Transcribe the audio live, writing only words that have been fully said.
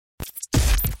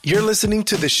You're listening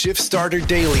to the Shift Starter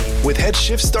Daily with head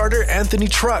Shift Starter Anthony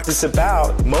Trucks. It's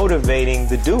about motivating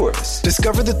the doers.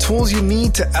 Discover the tools you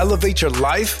need to elevate your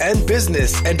life and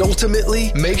business and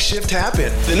ultimately make shift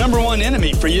happen. The number one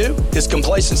enemy for you is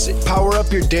complacency. Power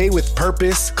up your day with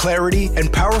purpose, clarity,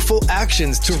 and powerful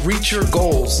actions to reach your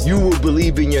goals. You will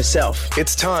believe in yourself.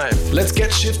 It's time. Let's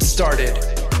get shift started.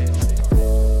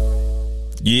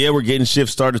 Yeah, we're getting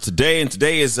shift started today, and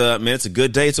today is, it's a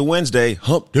good day. It's a Wednesday.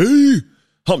 Hump day.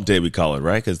 Hump day, we call it,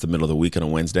 right? Because it's the middle of the week on a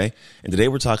Wednesday. And today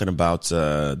we're talking about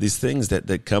these things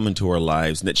that come into our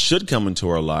lives and that should come into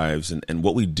our lives and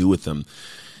what we do with them.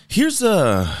 Here's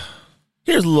a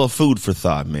little food for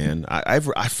thought, man. I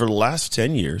for the last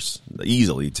 10 years,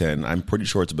 easily 10, I'm pretty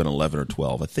sure it's been 11 or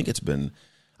 12. I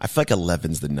feel like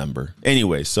 11's the number.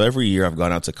 Anyway, so every year I've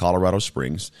gone out to Colorado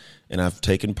Springs and I've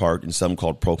taken part in something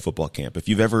called Pro Football Camp. If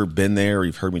you've ever been there or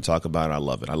you've heard me talk about it, I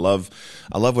love it. I love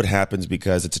what happens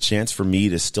because it's a chance for me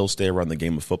to still stay around the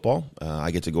game of football. I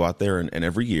get to go out there and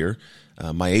every year,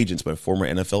 my former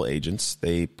NFL agents,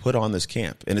 they put on this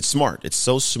camp. And it's smart. It's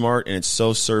so smart and it's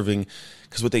so serving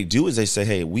because what they do is they say,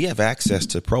 hey, we have access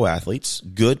to pro athletes,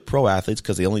 good pro athletes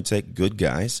because they only take good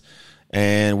guys.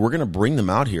 And we're going to bring them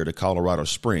out here to Colorado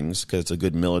Springs because it's a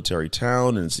good military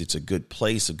town and it's a good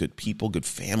place of good people, good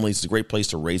families. It's a great place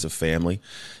to raise a family.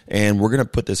 And we're going to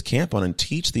put this camp on and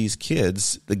teach these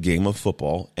kids the game of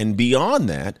football. And beyond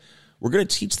that, we're going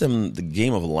to teach them the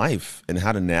game of life and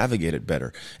how to navigate it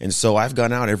better. And so I've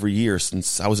gone out every year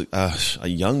since I was a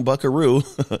young buckaroo.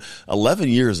 11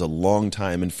 years is a long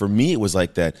time. And for me, it was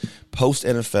like that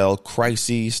post-NFL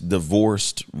crises,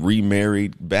 divorced,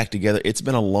 remarried, back together. It's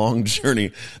been a long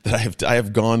journey that I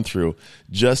have gone through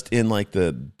just in like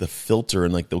the filter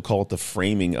and like they'll call it the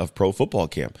framing of Pro Football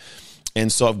Camp. And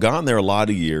so I've gone there a lot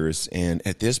of years, and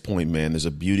at this point, man, there's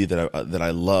a beauty that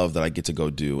I love that I get to go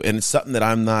do, and it's something that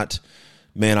I am not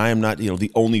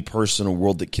the only person in the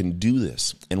world that can do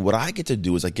this. And what I get to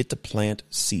do is I get to plant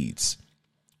seeds.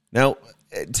 Now,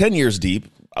 10 years deep,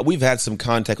 we've had some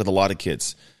contact with a lot of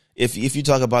kids. If you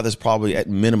talk about this, probably at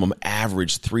minimum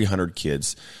average 300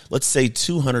 kids. Let's say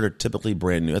 200 are typically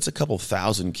brand new. That's a couple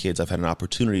thousand kids I've had an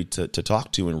opportunity to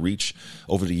talk to and reach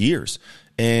over the years.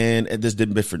 And there's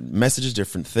different messages,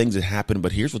 different things that happen.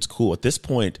 But here's what's cool. At this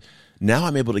point, now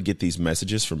I'm able to get these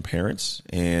messages from parents,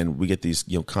 and we get these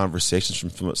conversations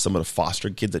from some of the foster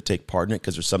kids that take part in it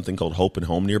because there's something called Hope and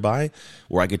Home nearby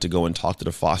where I get to go and talk to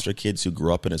the foster kids who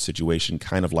grew up in a situation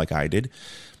kind of like I did.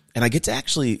 And I get to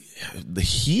actually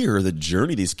hear the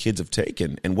journey these kids have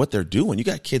taken and what they're doing. You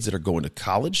got kids that are going to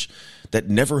college that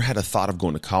never had a thought of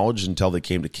going to college until they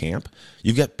came to camp.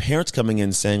 You've got parents coming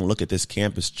in saying, look, at this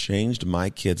camp has changed my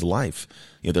kid's life.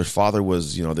 Their father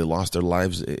was, they lost their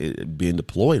lives being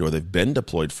deployed, or they've been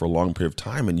deployed for a long period of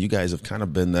time. And you guys have kind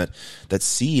of been that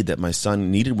seed that my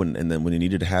son needed when he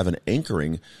needed to have an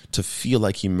anchoring to feel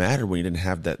like he mattered when he didn't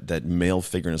have that male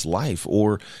figure in his life.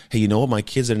 Or, hey, you know what? My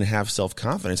kids didn't have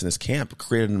self-confidence in this camp,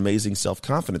 created an amazing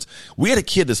self-confidence. We had a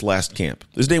kid this last camp.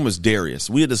 His name was Darius.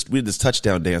 We had this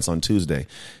touchdown dance on Tuesday.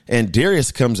 And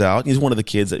Darius comes out. He's one of the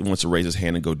kids that wants to raise his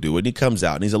hand and go do it. And he comes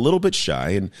out and he's a little bit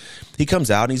shy. And he comes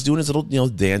out and he's doing his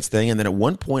little, dance thing. And then at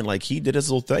one point, like, he did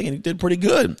his little thing and he did pretty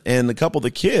good. And a couple of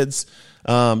the kids,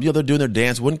 they're doing their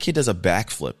dance. One kid does a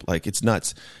backflip. Like, it's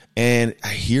nuts. And I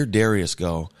hear Darius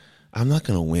go, I'm not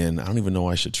going to win. I don't even know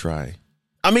I should try.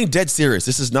 I mean, dead serious.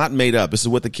 This is not made up. This is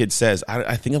what the kid says.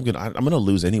 I think I'm going to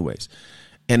lose anyways.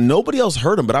 And nobody else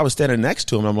heard him, but I was standing next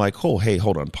to him. And I'm like, oh, hey,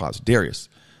 hold on, pause. Darius,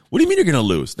 what do you mean you're going to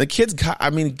lose? The kid's got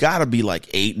to be like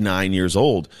 8, 9 years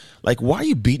old. Like, why are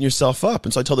you beating yourself up?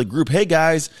 And so I told the group, hey,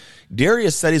 guys,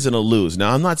 Darius said he's going to lose.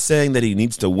 Now, I'm not saying that he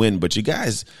needs to win, but you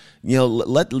guys,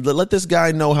 let this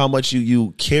guy know how much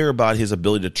you care about his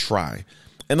ability to try.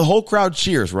 And the whole crowd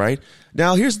cheers, right?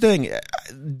 Now, here's the thing.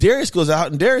 Darius goes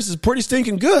out, and Darius is pretty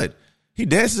stinking good. He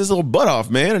dances his little butt off,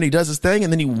 man, and he does his thing,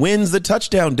 and then he wins the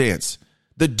touchdown dance.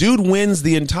 The dude wins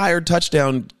the entire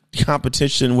touchdown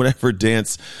competition, whatever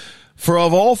dance.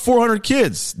 Of all 400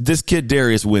 kids, this kid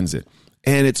Darius wins it.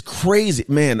 And it's crazy.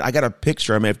 Man, I got a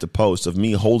picture I may have to post of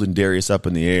me holding Darius up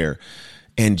in the air.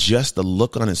 And just the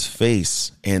look on his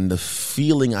face and the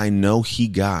feeling I know he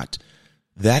got,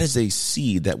 that is a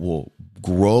seed that will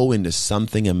grow into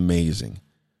something amazing.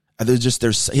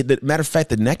 Matter of fact,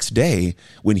 the next day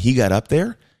when he got up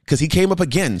there, because he came up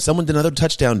again, someone did another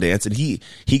touchdown dance, and he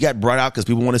got brought out because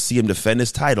people want to see him defend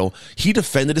his title. He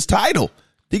defended his title.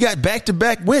 He got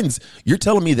back-to-back wins. You're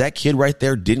telling me that kid right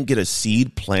there didn't get a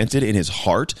seed planted in his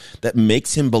heart that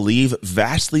makes him believe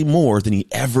vastly more than he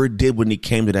ever did when he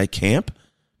came to that camp?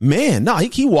 Man, no,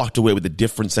 he walked away with a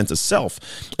different sense of self.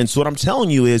 And so what I'm telling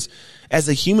you is, as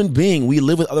a human being, we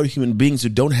live with other human beings who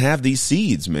don't have these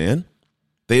seeds, man.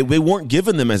 They weren't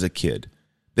given them as a kid.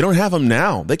 They don't have them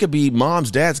now. They could be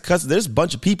moms, dads, cousins. There's a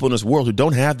bunch of people in this world who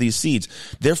don't have these seeds.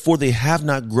 Therefore, they have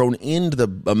not grown into the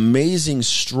amazing,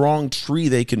 strong tree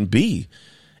they can be.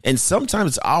 And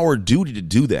sometimes it's our duty to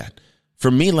do that.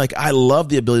 For me, like, I love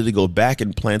the ability to go back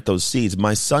and plant those seeds.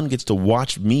 My son gets to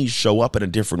watch me show up in a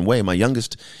different way. My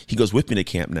youngest, he goes with me to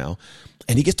camp now,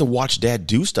 and he gets to watch dad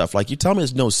do stuff. Like, you tell me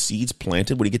there's no seeds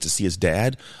planted when he gets to see his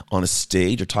dad on a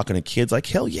stage or talking to kids. Like,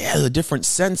 hell yeah, there's a different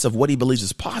sense of what he believes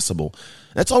is possible.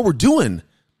 That's all we're doing,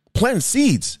 planting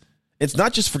seeds. It's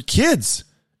not just for kids.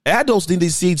 Adults need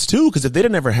these seeds too, because if they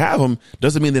didn't ever have them,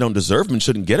 doesn't mean they don't deserve them and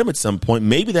shouldn't get them at some point.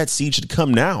 Maybe that seed should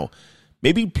come now.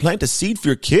 Maybe plant a seed for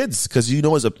your kids, because you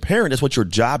know as a parent, that's what your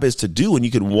job is to do, and you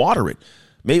can water it.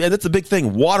 Maybe that's a big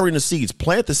thing, watering the seeds.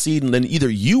 Plant the seed, and then either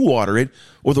you water it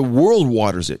or the world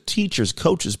waters it. Teachers,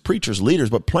 coaches, preachers, leaders,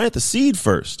 but plant the seed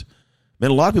first. Man,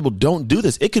 a lot of people don't do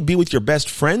this. It could be with your best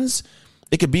friends.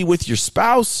 It could be with your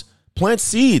spouse. Plant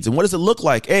seeds. And what does it look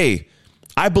like? Hey,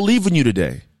 I believe in you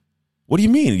today. What do you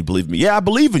mean you believe in me? Yeah, I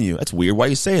believe in you. That's weird. Why are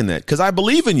you saying that? Because I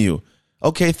believe in you.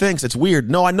 Okay, thanks. It's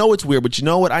weird. No, I know it's weird, but you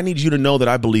know what? I need you to know that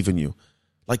I believe in you.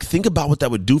 Like, think about what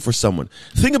that would do for someone.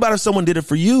 Think about if someone did it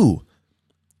for you.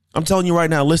 I'm telling you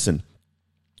right now, listen,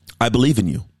 I believe in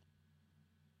you.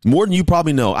 More than you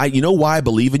probably know. You know why I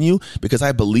believe in you? Because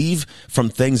I believe from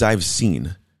things I've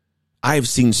seen. I've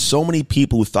seen so many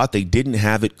people who thought they didn't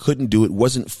have it, couldn't do it,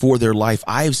 wasn't for their life.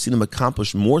 I have seen them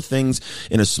accomplish more things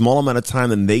in a small amount of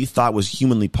time than they thought was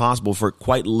humanly possible for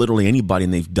quite literally anybody,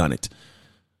 and they've done it.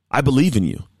 I believe in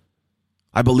you.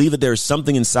 I believe that there's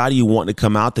something inside of you wanting to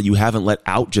come out that you haven't let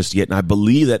out just yet. And I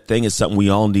believe that thing is something we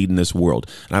all need in this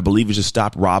world. And I believe you should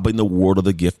stop robbing the world of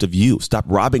the gift of you. Stop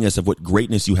robbing us of what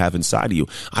greatness you have inside of you.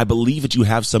 I believe that you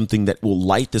have something that will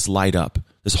light this light up.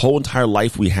 This whole entire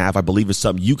life we have, I believe, is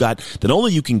something you got that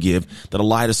only you can give that'll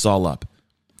light us all up.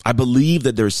 I believe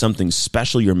that there's something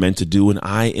special you're meant to do. And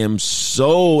I am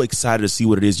so excited to see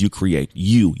what it is you create.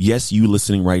 You, yes, you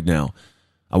listening right now.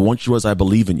 I want you as I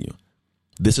believe in you.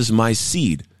 This is my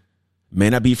seed. May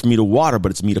not be for me to water,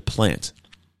 but it's me to plant.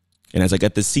 And as I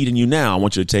get this seed in you now, I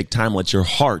want you to take time, let your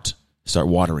heart start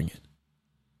watering it.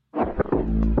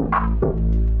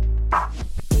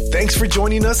 Thanks for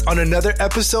joining us on another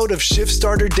episode of Shift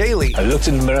Starter Daily. I looked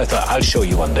in the mirror, I thought, I'll show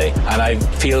you one day, and I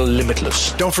feel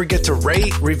limitless. Don't forget to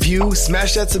rate, review,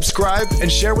 smash that subscribe,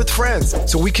 and share with friends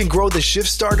so we can grow the Shift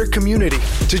Starter community.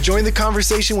 To join the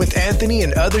conversation with Anthony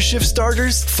and other Shift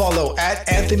Starters, follow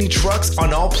 @Anthony Trucks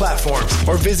on all platforms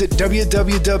or visit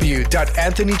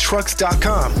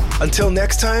www.anthonytrucks.com. Until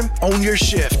next time, own your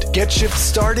shift, get shift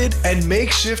started, and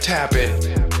make shift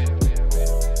happen.